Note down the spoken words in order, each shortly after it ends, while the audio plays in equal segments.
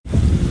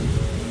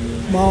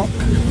Mark,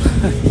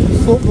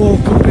 football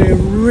can be a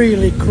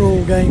really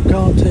cruel game,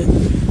 can't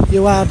it?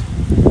 You had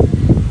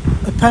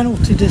a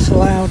penalty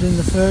disallowed in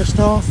the first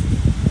half,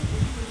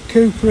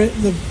 Cooper hit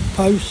the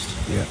post,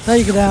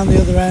 they go down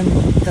the other end,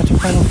 get a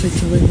penalty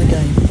to win the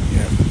game.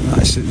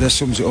 That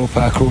sums it up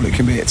how cruel it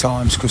can be at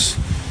times, because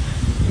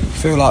I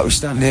feel like we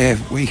stand here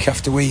week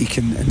after week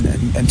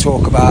and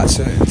talk about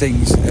certain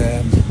things,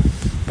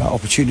 about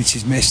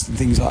opportunities missed and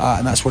things like that,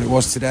 and that's what it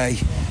was today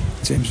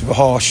in terms of a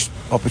harsh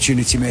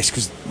opportunity missed,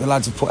 because the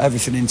lads have put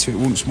everything into it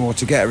once more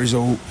to get a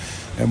result,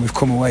 and we've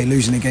come away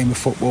losing a game of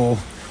football.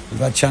 We've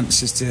had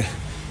chances to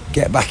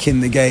get back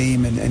in the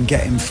game and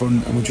get in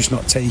front, and we're just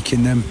not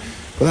taking them.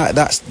 But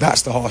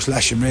that's the harsh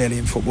lesson really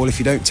in football. If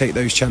you don't take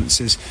those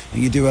chances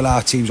and you do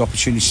allow teams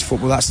opportunities to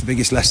football, that's the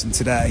biggest lesson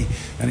today,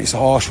 and it's a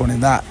harsh one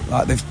in that.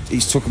 Like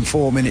it's took them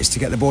 4 minutes to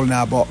get the ball in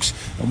our box,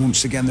 and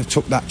once again they've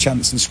took that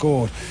chance and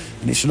scored.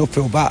 And it's an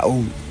uphill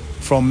battle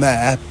from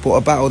there, but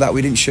a battle that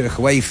we didn't shirk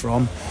away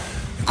from.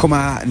 And come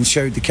out and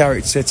showed the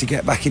character to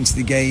get back into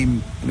the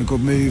game and a good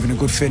move and a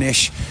good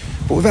finish.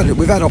 But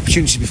we've had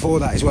opportunities before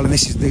that as well, and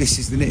this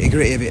is the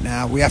nitty-gritty of it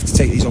now. We have to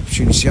take these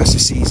opportunities as the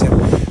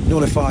season,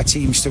 nullify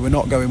teams so we're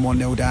not going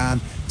 1-0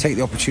 down, take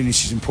the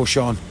opportunities and push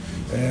on.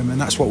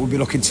 And that's what we'll be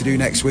looking to do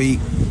next week.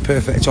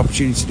 Perfect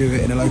opportunity to do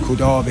it in a local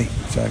derby.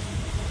 So,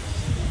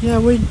 yeah,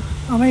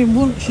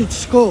 once you'd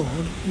scored,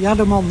 you had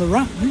them on the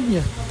wrap, didn't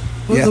you?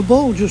 But the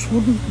ball just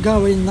wouldn't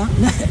go in that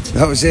net.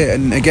 That was it,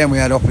 and again we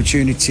had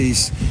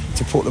opportunities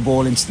to put the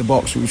ball into the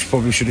box, which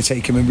probably should have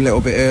taken them a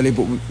little bit early,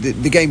 but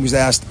the game was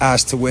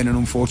ours to win, and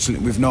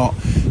unfortunately we've not.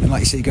 And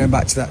like you say, going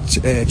back to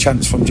that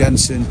chance from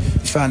Jensen,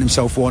 he's found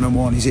himself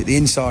one-on-one, he's at the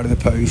inside of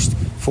the post,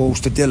 falls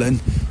to Dylan,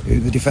 who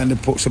the defender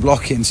puts a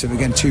block in. So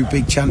again, 2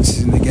 big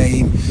chances in the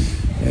game,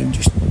 and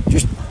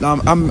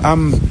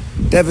I'm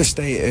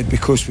devastated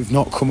because we've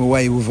not come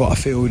away with what I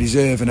feel we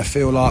deserve. And I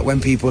feel like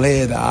when people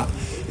hear that,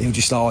 they'll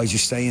just he's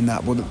just saying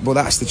that, but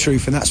that's the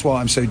truth, and that's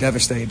why I'm so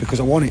devastated, because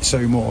I want it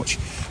so much.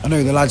 I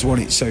know the lads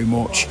want it so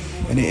much,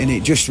 and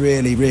it just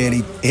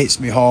really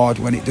hits me hard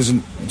when it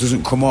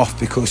doesn't come off,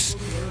 because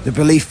the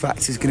belief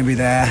factor is going to be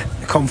there,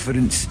 the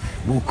confidence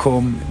will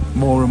come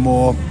more and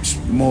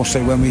more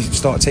so when we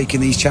start taking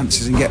these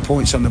chances and get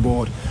points on the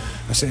board.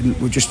 I said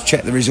we'll just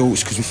check the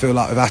results, because we feel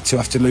like we've had to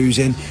after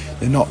losing.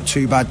 They're not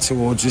too bad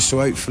towards us, so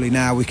hopefully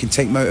now we can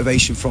take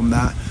motivation from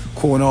that.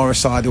 Quorn are a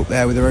side up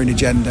there with their own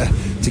agenda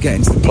to get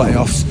into the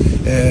playoffs,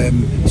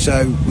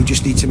 so we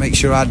just need to make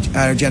sure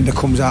our agenda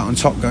comes out on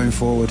top going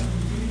forward.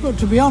 But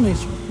to be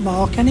honest,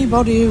 Mark,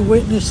 anybody who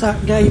witnessed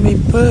that game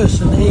in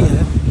person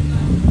here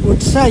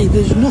would say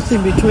there's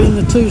nothing between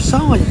the two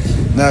sides.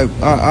 No,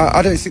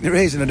 I don't think there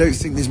is, and I don't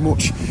think there's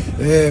much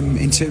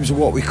in terms of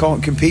what we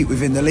can't compete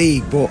with in the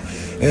league, but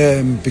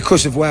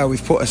because of where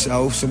we've put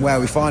ourselves and where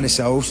we find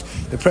ourselves,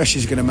 the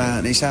pressure's going to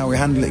mount. It's how we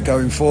handle it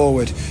going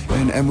forward,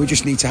 and we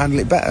just need to handle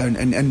it better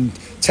and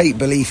take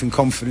belief and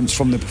confidence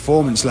from the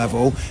performance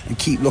level and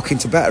keep looking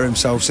to better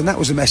themselves. And that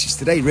was the message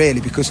today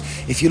really, because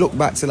if you look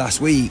back to last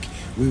week,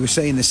 we were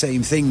saying the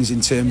same things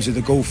in terms of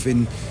the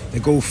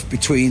gulf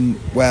between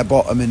where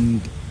bottom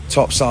and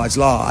top sides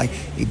lie.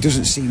 It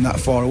doesn't seem that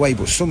far away,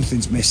 but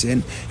something's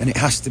missing, and it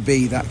has to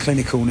be that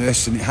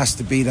clinicalness, and it has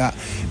to be that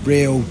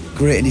real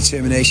grit and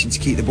determination to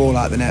keep the ball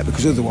out of the net,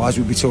 because otherwise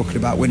we'll be talking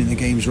about winning the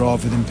games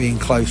rather than being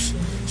close.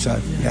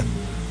 So yeah.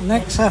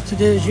 Next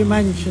Saturday, as you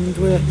mentioned,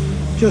 we're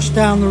just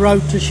down the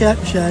road to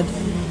Shepshed.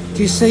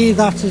 Do you see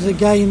that as a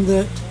game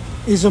that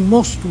is a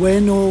must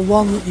win, or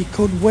one that you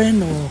could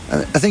win? Or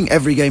I think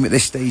every game at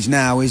this stage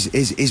now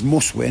is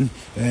must win,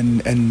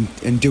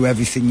 and do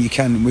everything you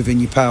can within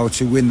your power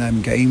to win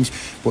them games.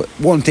 But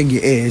one thing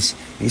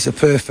it's a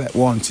perfect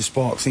one to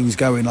spark things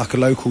going, like a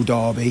local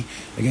derby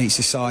against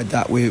a side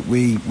that we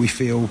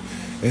feel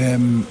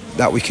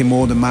that we can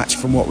more than match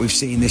from what we've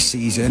seen this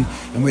season,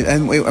 and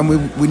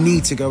we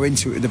need to go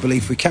into it with the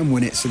belief we can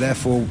win it. So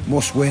therefore,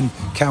 must win,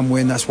 can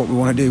win. That's what we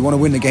want to do. We want to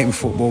win the game of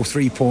football,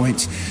 3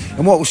 points.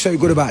 And what was so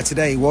good about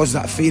today was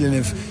that feeling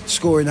of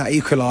scoring that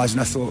equaliser,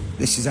 and I thought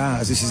this is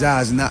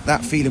ours, and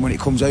that feeling when it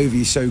comes over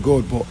you is so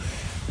good. But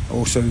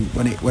also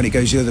when it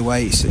goes the other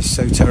way, it's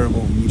so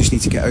terrible. You just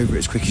need to get over it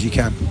as quick as you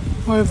can.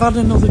 Well, we've had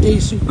another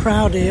decent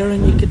crowd here,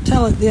 and you could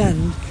tell at the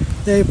end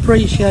they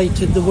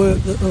appreciated the work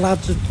that the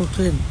lads had put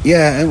in.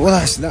 Yeah, and well,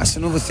 that's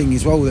another thing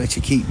as well, that to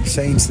keep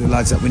saying to the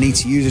lads that we need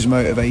to use as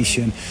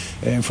motivation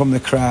from the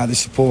crowd, the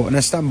support. And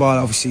I stand by,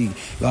 obviously,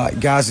 like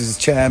Gaz as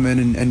the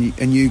chairman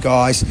and you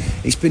guys.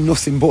 It's been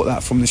nothing but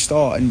that from the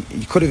start, and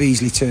you could have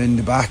easily turned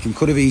the back and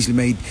could have easily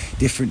made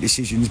different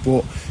decisions,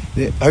 but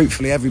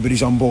hopefully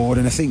everybody's on board,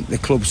 and I think the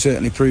club's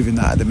certainly proving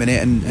that at the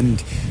minute,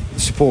 and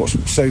support's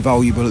so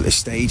valuable at this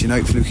stage, and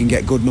hopefully we can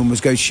get good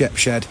numbers, go to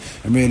Shepshed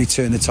and really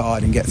turn the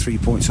tide and get 3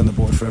 points on the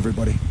board for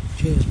everybody.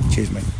 Cheers, mate. Cheers, mate.